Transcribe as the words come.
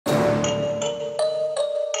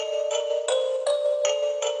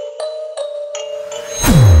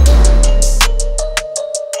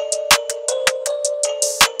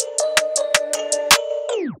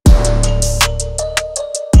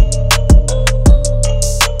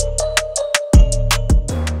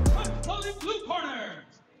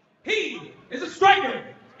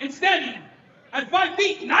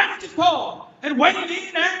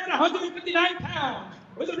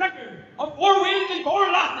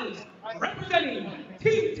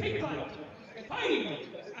fighting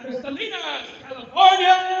out of Salinas,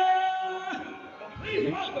 California.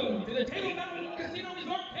 Please welcome to the Table Mountain Casino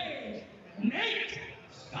Resort cage, Nate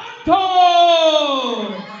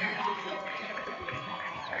Santos.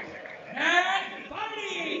 And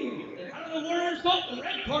fighting out of the Warrior Salt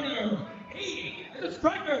red corner, he is a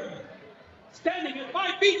striker, standing at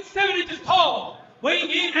 5 feet 7 inches tall, weighing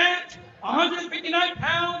in at 159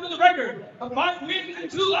 pounds with a record of 5 wins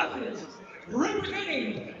and 2 losses,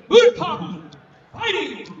 representing Octagon,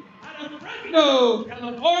 fighting out of Fresno,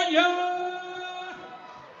 California.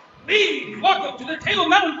 Please welcome to the Table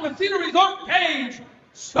Mountain Casino Resort cage,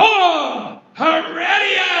 Storm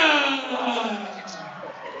Heredia.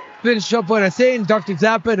 Finish up what I'm saying. Dr.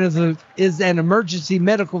 Zappa is an emergency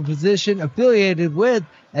medical physician affiliated with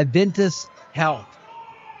Adventist Health.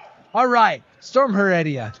 All right, Storm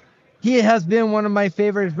Heredia. He has been one of my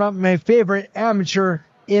favorite amateur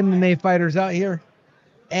MMA fighters out here.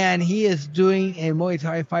 And he is doing a Muay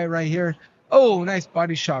Thai fight right here. Oh, nice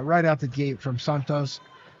body shot right out the gate from Santos.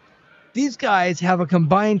 These guys have a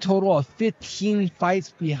combined total of 15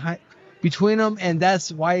 fights between them, and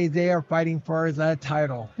that's why they are fighting for that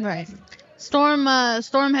title. Right. Storm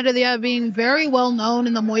Heredia being very well known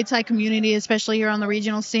in the Muay Thai community, especially here on the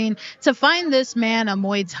regional scene. To find this man a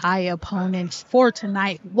Muay Thai opponent for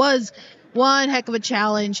tonight was one heck of a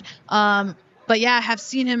challenge. But yeah, I have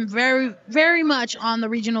seen him very, very much on the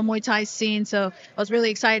regional Muay Thai scene, so I was really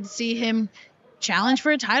excited to see him challenge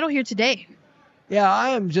for a title here today. Yeah, I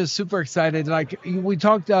am just super excited. Like we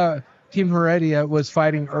talked, Team Heredia was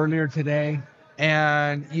fighting earlier today,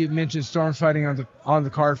 and you mentioned Storm's fighting on the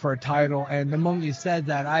card for a title. And the moment you said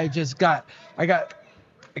that, I got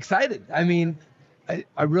excited. I mean,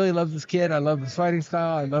 I really love this kid. I love his fighting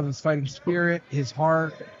style. I love his fighting spirit, his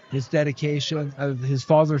heart, his dedication, his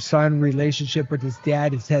father-son relationship with his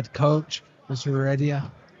dad, his head coach, Mr.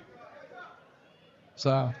 Heredia.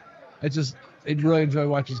 So I really enjoy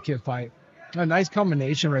watching this kid fight. A nice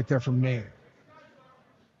combination right there from Nate.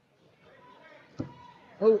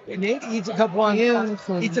 Oh, Nate eats a couple on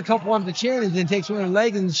the chin and then takes one of the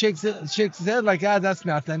legs and shakes his head like, that's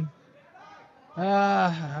nothing.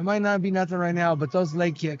 It might not be nothing right now, but those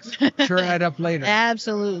leg kicks sure add up later.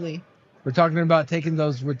 Absolutely. We're talking about taking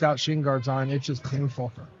those without shin guards on. It's just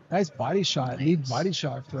painful. Nice body shot. Nice. Lead body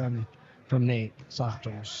shot from Nate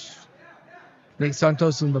Santos. Nate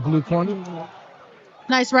Santos in the blue corner.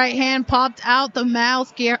 Nice right hand popped out the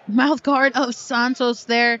mouth guard of Santos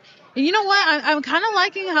there. And you know what? I'm kind of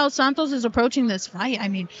liking how Santos is approaching this fight. I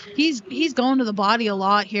mean, he's going to the body a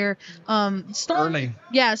lot here. Storm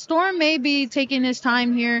may be taking his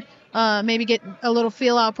time here. Maybe get a little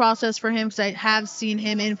feel out process for him, because I have seen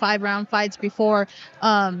him in 5-round fights before.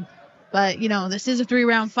 But this is a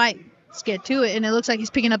 3-round fight. Let's get to it. And it looks like he's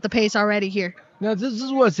picking up the pace already here. Now, this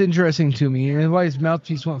is what's interesting to me, and why his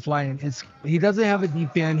mouthpiece went flying. He doesn't have a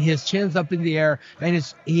deep end. His chin's up in the air, and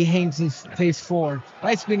he hangs his face forward.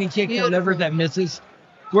 Nice spinning kick delivered that misses.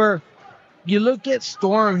 Where you look at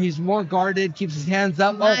Storm, he's more guarded, keeps his hands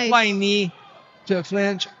up. Nice. Oh, flying knee to a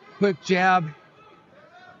clinch, quick jab.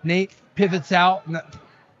 Nate pivots out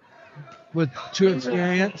with true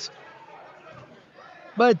experience.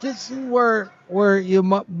 But this is where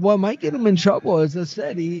what might get him in trouble. As I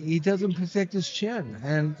said, he doesn't protect his chin.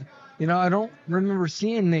 And, I don't remember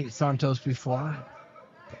seeing Nate Santos before.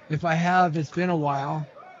 If I have, it's been a while.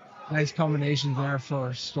 Nice combination there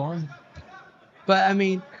for Storm. But, I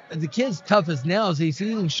mean, the kid's tough as nails. He's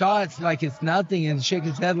eating shots like it's nothing and shake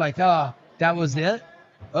his head like, that was it?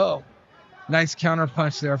 Oh, nice counter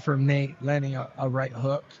punch there from Nate, landing a right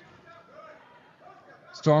hook.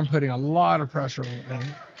 Storm putting a lot of pressure on Nate.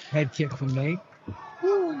 Head kick from Nate.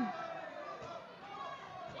 Woo.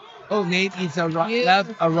 Oh, Nate eats a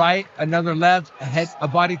left, a right, another left, a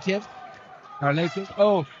body kick. Or leg kick.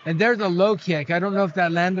 Oh, and there's a low kick. I don't know if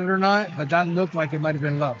that landed or not, but that looked like it might have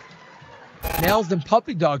been low. Nails and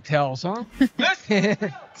puppy dog tails, huh?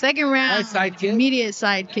 Second round, nice side kick. Immediate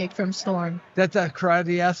side kick from Storm. That's a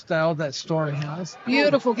karate style that Storm has.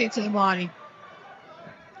 Beautiful kick to the body.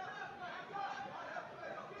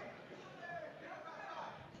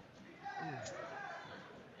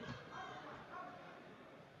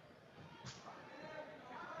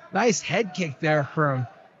 Nice head kick there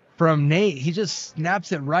from Nate. He just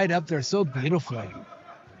snaps it right up there so beautifully.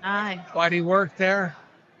 Nice. Body work there.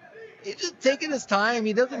 He's just taking his time.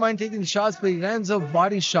 He doesn't mind taking shots, but he lands those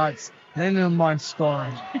body shots. Then him on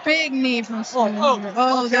Storm. Big knee from Storm.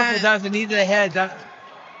 Careful. That's a knee to the head. The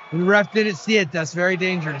ref didn't see it. That's very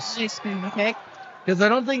dangerous. Nice spin, okay? Because I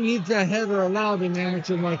don't think knees to the head are allowed in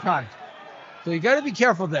amateur Muay Thai. So you got to be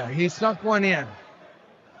careful there. He snuck one in.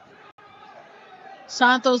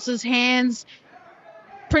 Santos's hands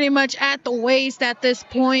pretty much at the waist at this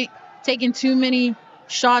point, taking too many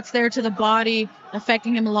shots there to the body,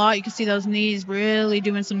 affecting him a lot. You can see those knees really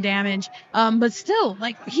doing some damage. But still,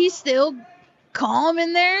 like, he's still calm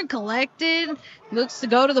in there, collected, looks to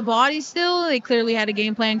go to the body still. They clearly had a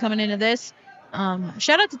game plan coming into this.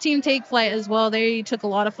 Shout out to Team Take Flight as well. They took a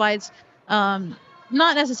lot of fights, not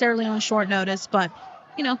necessarily on short notice, but,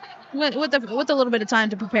 you know, with a little bit of time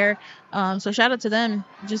to prepare. So shout out to them.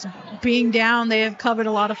 Just being down, they have covered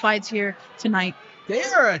a lot of fights here tonight. They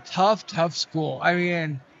are a tough school. I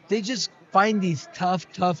mean, they just find these tough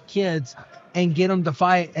kids and get them to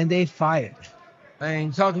fight, and they fight. I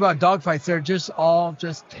mean, talk about dogfights. They're just all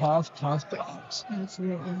just tough dogs.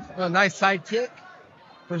 Absolutely. A nice side kick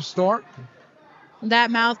for Storm.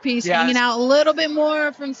 That mouthpiece hanging out a little bit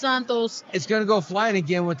more from Santos. It's going to go flying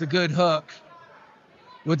again with a good hook.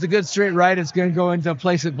 With the good straight right, it's going to go into a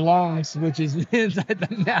place it belongs, which is inside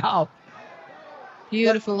the mouth.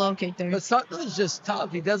 Beautiful low kick there. But Santos is just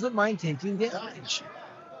tough. He doesn't mind taking damage.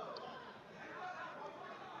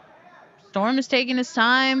 Storm is taking his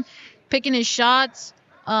time, picking his shots.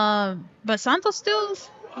 But Santos still...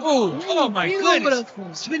 Oh my goodness.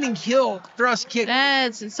 Spinning kill, thrust kick.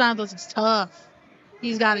 Santos is tough.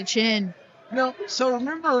 He's got a chin. No, so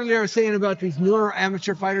remember earlier I was saying about these newer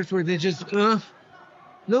amateur fighters where they just...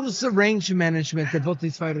 Notice the range management that both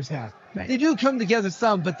these fighters have. Right. They do come together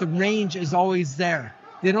some, but the range is always there.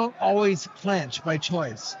 They don't always clinch by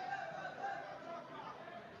choice.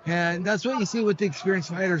 And that's what you see with the experienced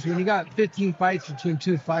fighters. When you got 15 fights between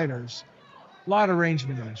two fighters, a lot of range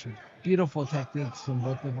management. Beautiful techniques from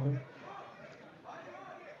both of them.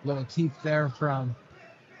 Little teeth there from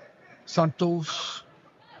Santos.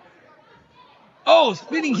 Oh,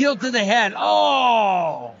 spinning heel to the head.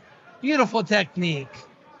 Oh, beautiful technique.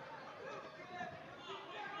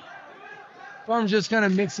 Storm's just kind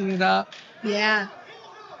of mixing it up. Yeah.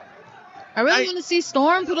 I really want to see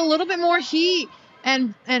Storm put a little bit more heat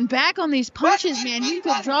and back on these punches, man. He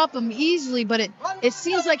could drop them easily, but it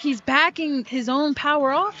seems like he's backing his own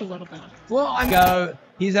power off a little bit. Well,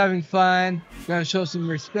 he's having fun. Gonna show some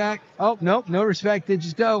respect. Oh, nope, no respect. They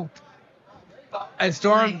just go. And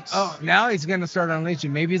Storm, nice. Now he's gonna start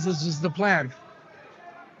unleashing. Maybe this is the plan.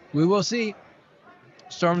 We will see.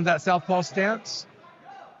 Storm in that southpaw stance.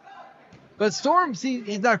 But Storm, see,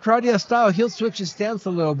 in that Heredia style, he'll switch his stance a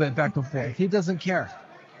little bit back and forth. He doesn't care.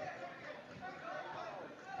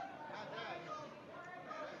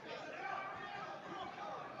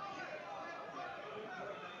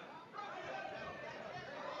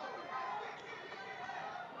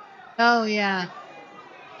 Oh, yeah.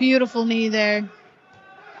 Beautiful knee there.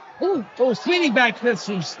 Oh, spinning back fist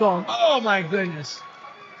from Storm. Oh, my goodness.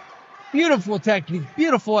 Beautiful technique.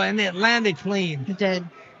 Beautiful, and it landed clean. It did.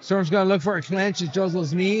 Storm's going to look for a clinch. He shows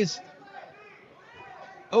those knees.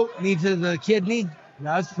 Oh, knee to the kidney.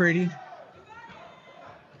 That's pretty.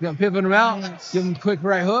 Going to pivot him out. Nice. Give him a quick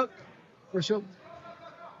right hook. For sure.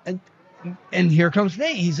 And here comes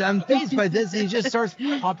Nate. He's unfazed by this. He just starts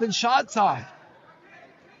popping shots off.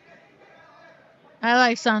 I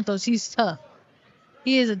like Santos. He's tough.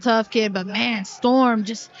 He is a tough kid, but man, Storm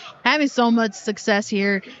just having so much success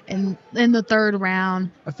here in the third round.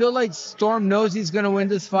 I feel like Storm knows he's going to win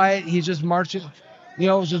this fight. He's just marching,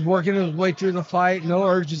 just working his way through the fight. No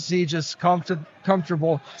urgency, just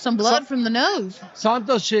comfortable. Some blood from the nose.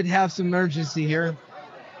 Santos should have some urgency here.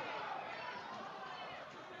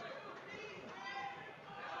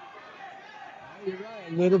 You're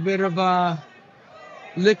right. A little bit of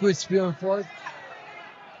liquid spilling forth.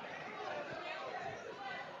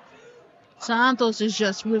 Santos is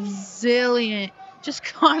just resilient, just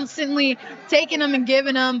constantly taking them and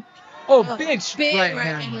giving them. Big right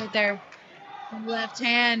hand right there. Left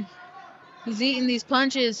hand. He's eating these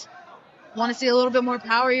punches. Want to see a little bit more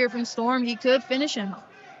power here from Storm. He could finish him.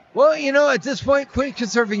 Well, at this point, quit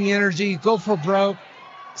conserving energy. Go for broke.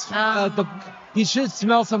 He should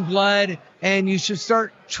smell some blood, and you should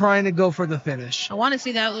start trying to go for the finish. I want to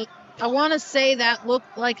see that look. I want to say that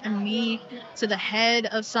looked like a knee to the head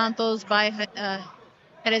of Santos by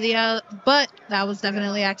Heredia, but that was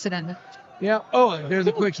definitely accidental. Yeah. Oh, there's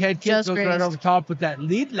a quick head kick. Goes right over top with that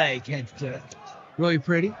lead leg head kick. Really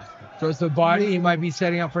pretty. Throws the body. He might be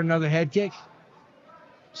setting up for another head kick.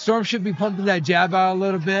 Storm should be pumping that jab out a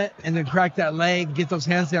little bit and then crack that leg, get those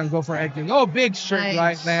hands down, go for a head kick. Oh, big straight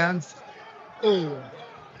right lands. Ooh.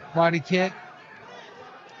 Body kick.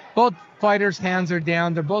 Both fighters' hands are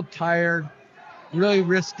down. They're both tired. Really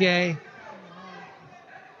risque.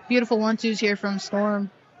 Beautiful 1-2s here from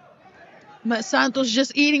Storm. But Santos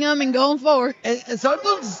just eating them and going forward. And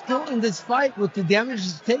Santos is still in this fight with the damage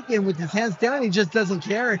he's taken with his hands down. He just doesn't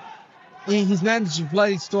care. He's managed to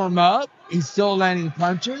bloody Storm up. He's still landing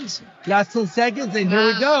punches. Last 10 seconds, and here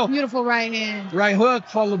we go. Beautiful right hand. Right hook,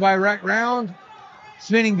 followed by right round.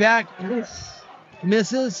 Spinning back.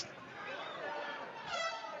 Misses.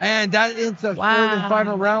 And that ends the third and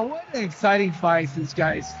final round. What an exciting fight these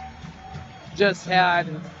guys just had.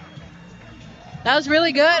 That was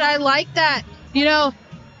really good. I like that. You know,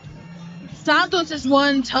 Santos is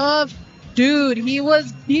one tough dude. He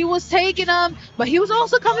was taking him, but he was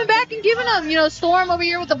also coming back and giving him. You know, Storm over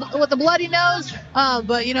here with the bloody nose.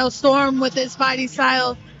 But you know, Storm with his fighting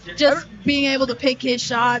style, just being able to pick his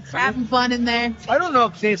shots, having fun in there. I don't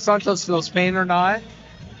know if Santos feels pain or not.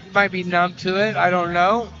 He might be numb to it. I don't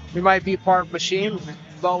know. He might be part machine.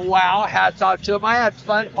 But wow, hats off to him. I had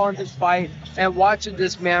fun on this fight and watching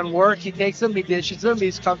this man work. He takes him, he dishes him,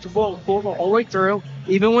 he's comfortable and cool the whole way through.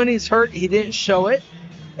 Even when he's hurt, he didn't show it.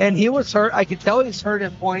 And he was hurt. I could tell he's hurt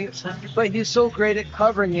at points, but he's so great at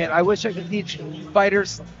covering it. I wish I could teach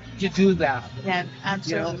fighters to do that. Yeah,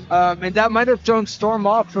 absolutely. You know? And that might have thrown Storm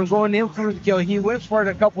off from going in for the kill. He went for it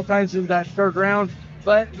a couple times in that third round,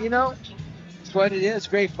 but you know, it's what it is.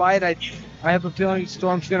 Great fight. I have a feeling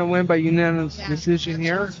Storm's going to win by unanimous decision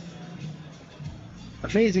here.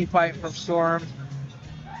 Amazing fight from Storm.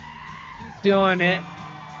 Doing it.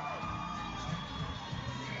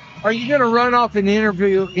 Are you going to run off and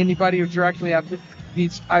interview anybody directly after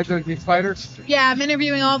either of these fighters? Yeah, I'm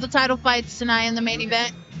interviewing all the title fights tonight in the main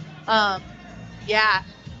event. Yeah,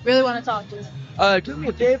 really want to talk to him. Do me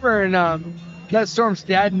a favor and let Storm's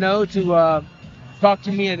dad know to talk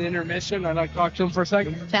to me at intermission. I'd like to talk to him for a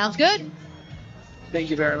second. Sounds good. Thank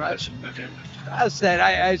you very much. As said,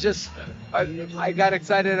 I got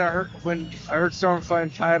excited when I heard Storm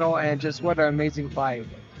fight title, and just what an amazing fight.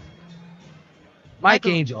 Mike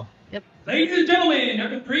Angel. Yep. Ladies and gentlemen,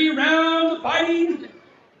 after 3 rounds of fighting,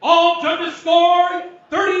 all judges scored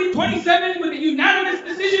 30-27 with a unanimous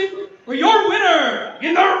decision for your winner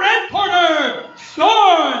in the red corner,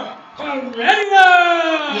 Storm Heredia.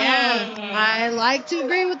 Yeah, I like to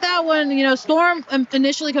agree with that one. You know, Storm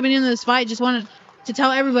initially coming into this fight just wanted to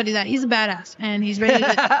tell everybody that he's a badass and he's ready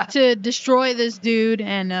to destroy this dude.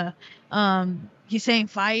 And he's saying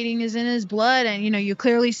fighting is in his blood, and you know, you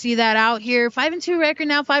clearly see that out here. 5-2 record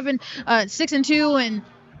now, 6-2, and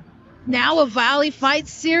now a Valley Fight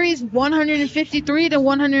Series 153 to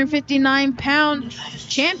 159 pound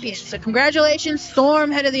champion. So congratulations,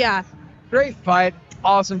 Storm Heredia. Great fight,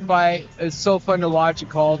 awesome fight. It's so fun to watch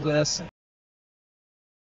and call this.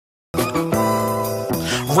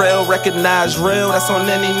 Real, recognize real, that's on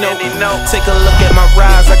any note. Take a look at my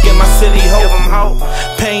rise, I give my city hope.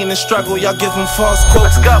 Pain and struggle, y'all give them false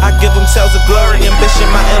quotes. I give them tales of glory, ambition,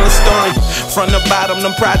 my endless story. From the bottom,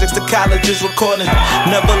 them projects to colleges recording.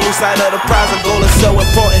 Never lose sight of the prize, the goal is so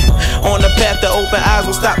important. On the path to open eyes,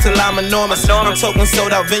 will stop till I'm enormous. I'm talking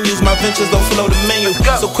sold out venues, my ventures don't flow the menu.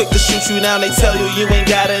 So quick to shoot you down, they tell you you ain't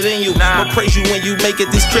got it in you. But praise you when you make it,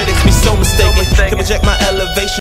 these critics be so mistaken. Can project my elevation.